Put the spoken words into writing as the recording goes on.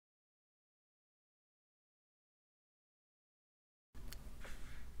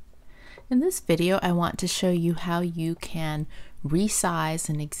In this video, I want to show you how you can resize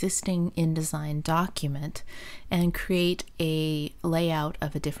an existing InDesign document and create a layout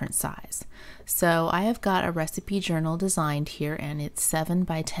of a different size. So I have got a recipe journal designed here, and it's 7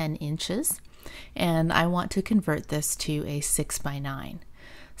 by 10 inches, and I want to convert this to a 6 by 9.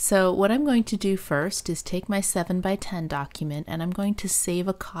 So what I'm going to do first is take my 7 by 10 document, and I'm going to save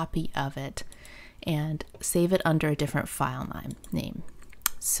a copy of it and save it under a different file name.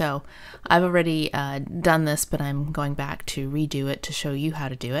 So I've already done this, but I'm going back to redo it to show you how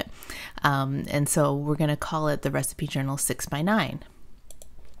to do it. And so we're going to call it the Recipe Journal 6 by 9.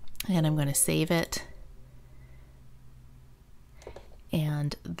 And I'm going to save it.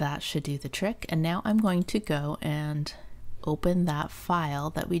 And that should do the trick. And now I'm going to go and open that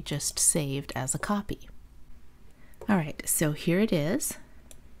file that we just saved as a copy. All right, so here it is.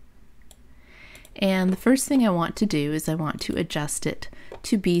 And the first thing I want to do is I want to adjust it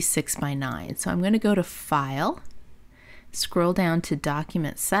to be 6 by 9. So I'm going to go to File, scroll down to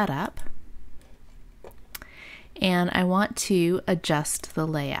Document Setup, and I want to adjust the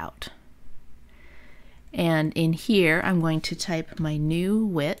layout. And in here, I'm going to type my new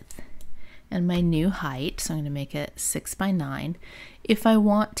width and my new height. So I'm going to make it 6 by 9. If I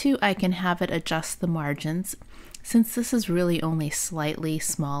want to, I can have it adjust the margins. Since this is really only slightly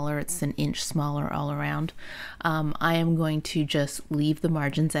smaller, it's an inch smaller all around, I am going to just leave the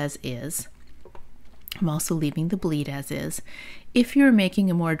margins as is. I'm also leaving the bleed as is. If you're making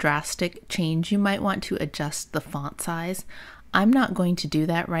a more drastic change, you might want to adjust the font size. I'm not going to do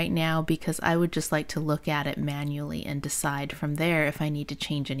that right now because I would just like to look at it manually and decide from there if I need to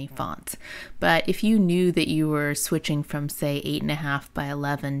change any fonts. But if you knew that you were switching from, say, 8.5 by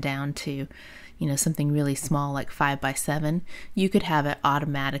 11 down to something really small like 5 by 7, you could have it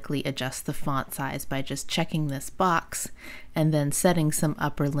automatically adjust the font size by just checking this box and then setting some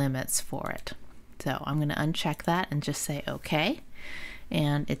upper limits for it. So I'm going to uncheck that and just say OK.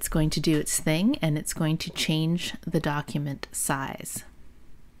 And it's going to do its thing, and it's going to change the document size.